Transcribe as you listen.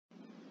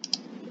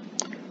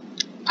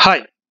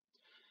Hi,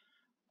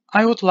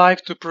 I would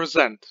like to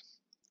present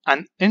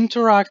an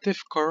interactive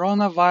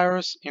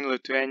coronavirus in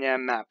Lithuania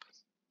map.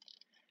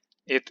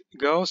 It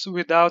goes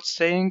without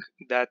saying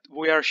that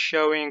we are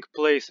showing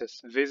places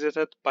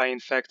visited by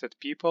infected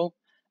people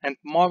and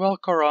mobile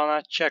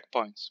corona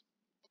checkpoints.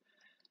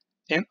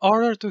 In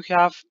order to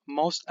have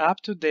most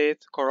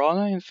up-to-date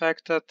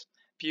corona-infected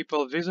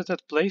people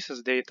visited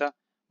places data,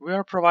 we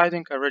are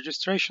providing a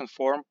registration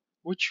form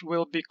which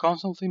will be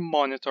constantly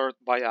monitored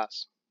by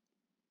us.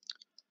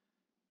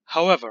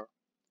 However,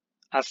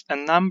 as a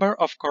number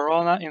of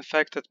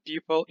corona-infected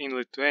people in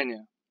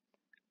Lithuania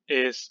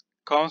is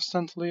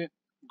constantly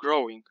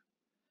growing,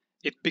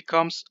 it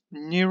becomes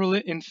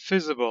nearly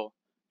infeasible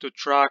to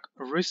track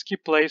risky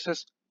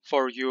places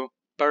for you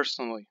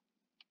personally.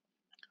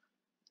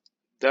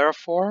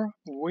 Therefore,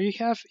 we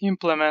have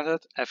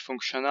implemented a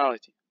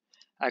functionality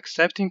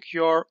accepting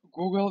your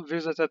Google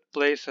Visited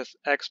Places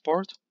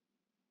export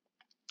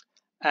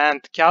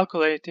and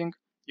calculating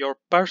your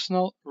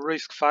personal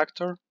risk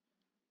factor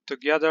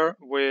together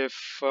with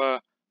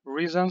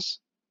reasons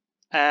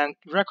and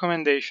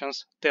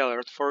recommendations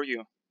tailored for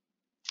you.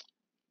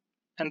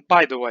 And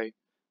by the way,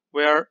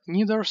 we are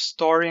neither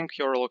storing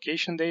your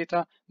location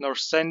data nor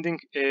sending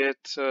it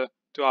to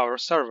our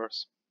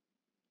servers.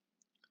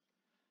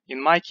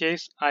 In my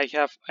case, I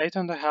have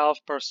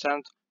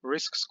 8.5%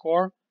 risk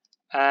score,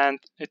 and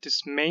it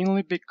is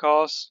mainly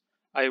because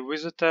I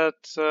visited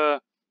a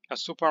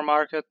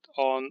supermarket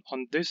on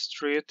this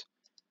street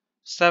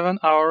 7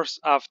 hours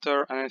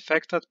after an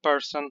infected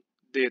person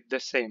did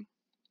the same.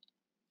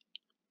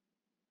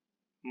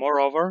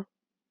 Moreover,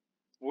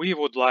 we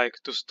would like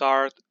to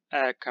start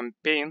a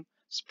campaign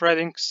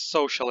spreading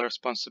social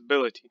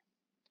responsibility.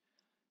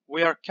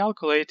 We are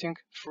calculating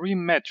 3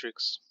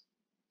 metrics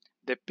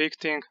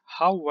depicting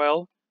how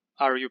well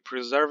are you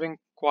preserving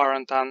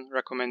quarantine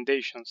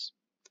recommendations.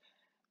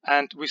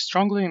 And we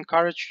strongly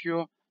encourage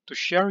you to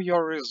share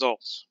your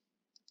results.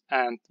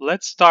 And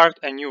let's start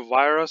a new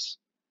virus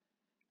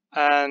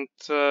and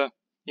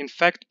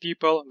infect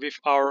people with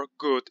our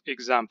good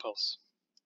examples.